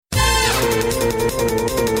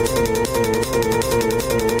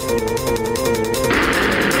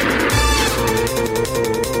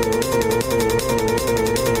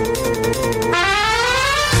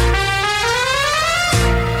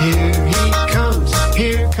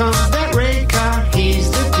Here comes that Ray Carr. He's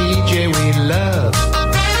the DJ we love.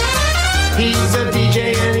 He's a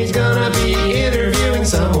DJ and he's gonna be interviewing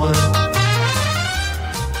someone.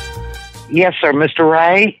 Yes, sir, Mr.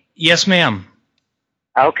 Ray? Yes, ma'am.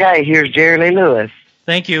 Okay, here's Jerry Lee Lewis.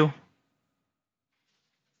 Thank you.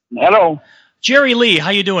 Hello. Jerry Lee, how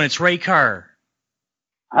you doing? It's Ray Carr.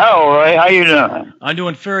 Hello, Ray. How you doing? I'm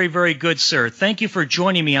doing very, very good, sir. Thank you for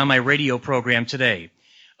joining me on my radio program today.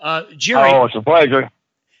 Jerry. Oh, it's a pleasure.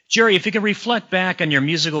 Jerry, if you can reflect back on your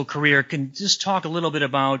musical career, can just talk a little bit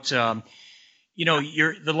about, the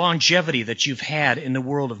longevity that you've had in the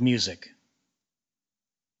world of music.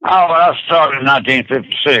 Oh, well, I started in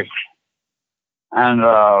 1956 and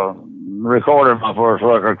recorded my first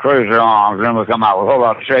record, Crazy Arms. Then we come out with a whole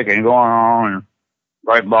lot of shaking going on, and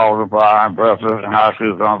Great Balls of Fire, and Breathless, and High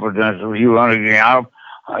School Confidential, You Run Again.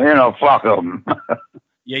 Flock of them.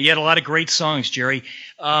 Yeah, you had a lot of great songs, Jerry.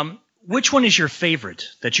 Which one is your favorite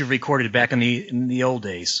that you've recorded back in the old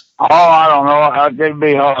days? Oh, I don't know. It'd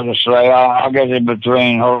be hard to say. I guess in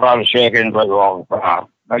between a whole lot of shaking and Great Balls of Fire.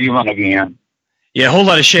 You Run Again. Yeah, a whole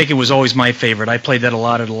lot of shaking was always my favorite. I played that a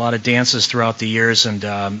lot at a lot of dances throughout the years, and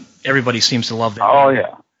everybody seems to love that. Oh,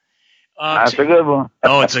 yeah. That's a good one.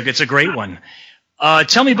 Oh, it's a great one.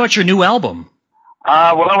 Tell me about your new album.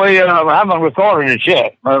 Well, we haven't recorded it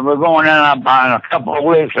yet. We're going in a couple of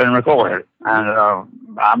weeks and record it. And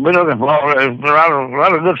I've been looking for it. There's a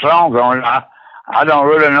lot of good songs on it. I don't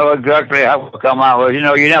really know exactly how it will come out. But, you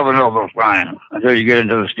never know those things until you get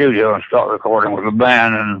into the studio and start recording with the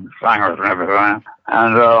band and singers and everything.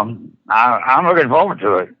 And I'm looking forward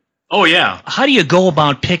to it. Oh, yeah. How do you go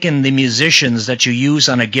about picking the musicians that you use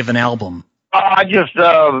on a given album? I just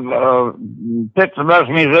picked the best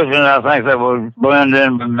musicians I think that would blend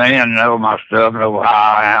in with me and know my stuff, know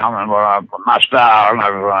how I am and my style and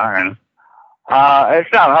everything. And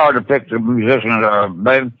it's not hard to pick the musicians.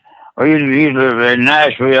 We're usually in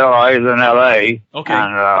Nashville or either in L.A. Okay.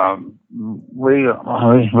 And we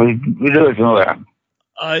do it from there.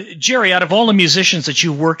 Jerry, out of all the musicians that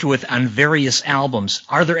you worked with on various albums,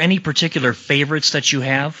 are there any particular favorites that you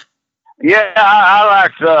have? Yeah, I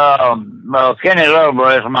liked Kenny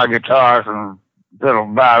Lovebrace, my guitarist and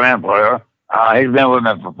fiddle violin player. He's been with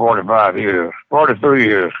me for 43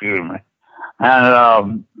 years, excuse me.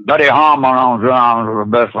 And Buddy Harmon on drums was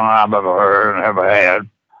the best one I've ever heard and ever had.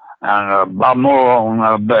 And Bob Moore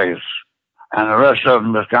on bass. And the rest of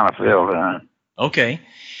them just kind of filled in. Okay.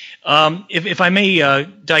 If I may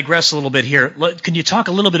digress a little bit here, can you talk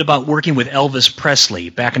a little bit about working with Elvis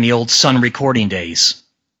Presley back in the old Sun recording days?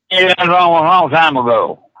 Yeah, a long time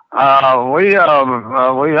ago. We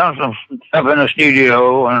done some stuff in the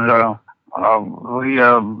studio, and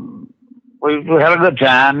we had a good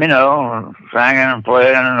time, singing and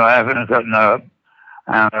playing and laughing and cutting up.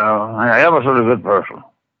 And Elvis was a good person.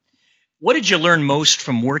 What did you learn most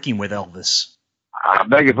from working with Elvis? I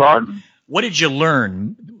beg your pardon? What did you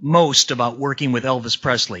learn most about working with Elvis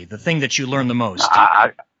Presley? The thing that you learned the most?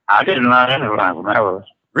 I didn't learn anything from Elvis.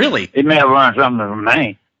 Really? He may have learned something from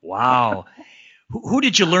me. Wow. Who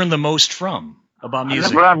did you learn the most from about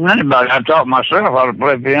music? I never learned from anybody. I taught myself how to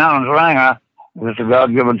play piano and sing. It's a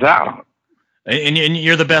God-given talent. And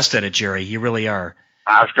you're the best at it, Jerry. You really are.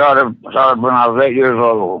 I started when I was 8 years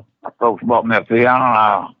old. My folks bought me a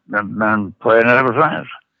piano, and I've been playing it ever since.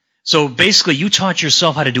 So basically, you taught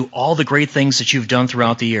yourself how to do all the great things that you've done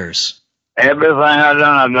throughout the years. Everything I've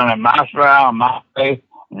done in my style, my way,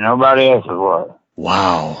 nobody else's way.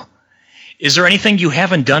 Wow. Is there anything you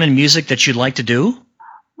haven't done in music that you'd like to do?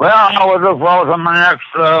 Well, I would look forward to my next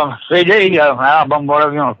CD, album,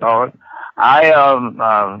 whatever you want to call it. I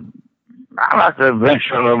like to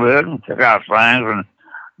adventure a little bit and check out things and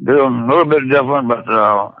do them a little bit different, but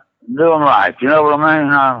do them right. You know what I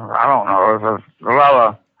mean? I don't know. There's a lot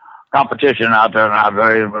of competition out there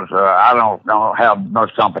nowadays, but I don't have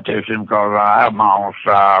much competition because I have my own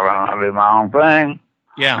style and I do my own thing.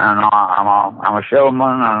 Yeah. And I'm a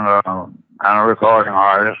showman and a recording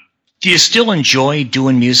artist. Do you still enjoy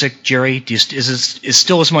doing music, Jerry? Is it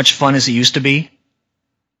still as much fun as it used to be?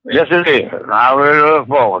 Yes, it is. I really look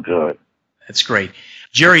forward to it. That's great.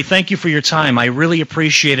 Jerry, thank you for your time. I really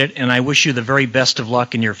appreciate it, and I wish you the very best of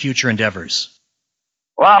luck in your future endeavors.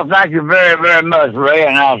 Well, thank you very, very much, Ray,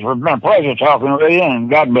 and it's been a pleasure talking with you, and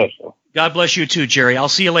God bless you. God bless you too, Jerry. I'll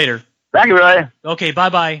see you later. Thank you, Ray. Okay,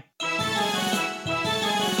 bye-bye.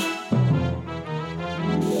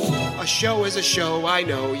 show is a show, I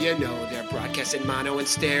know you know. They're broadcasting mono and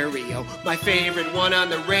stereo. My favorite one on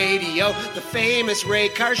the radio, the famous Ray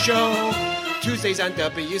Carr Show. Tuesdays on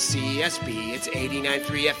WCSB, it's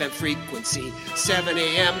 89.3 FM frequency. 7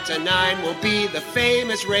 a.m. to 9 will be the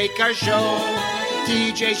famous Ray Carr Show.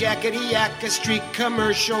 DJ's yakety yak, a street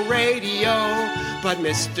commercial radio. But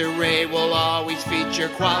Mr. Ray will always feature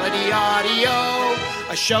quality audio.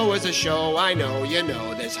 A show is a show, I know you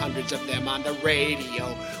know. There's hundreds of them on the radio.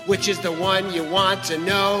 Which is the one you want to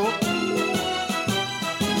know?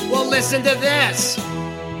 Well, listen to this.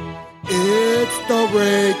 It's the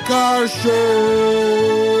Ray Carr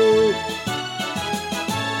Show.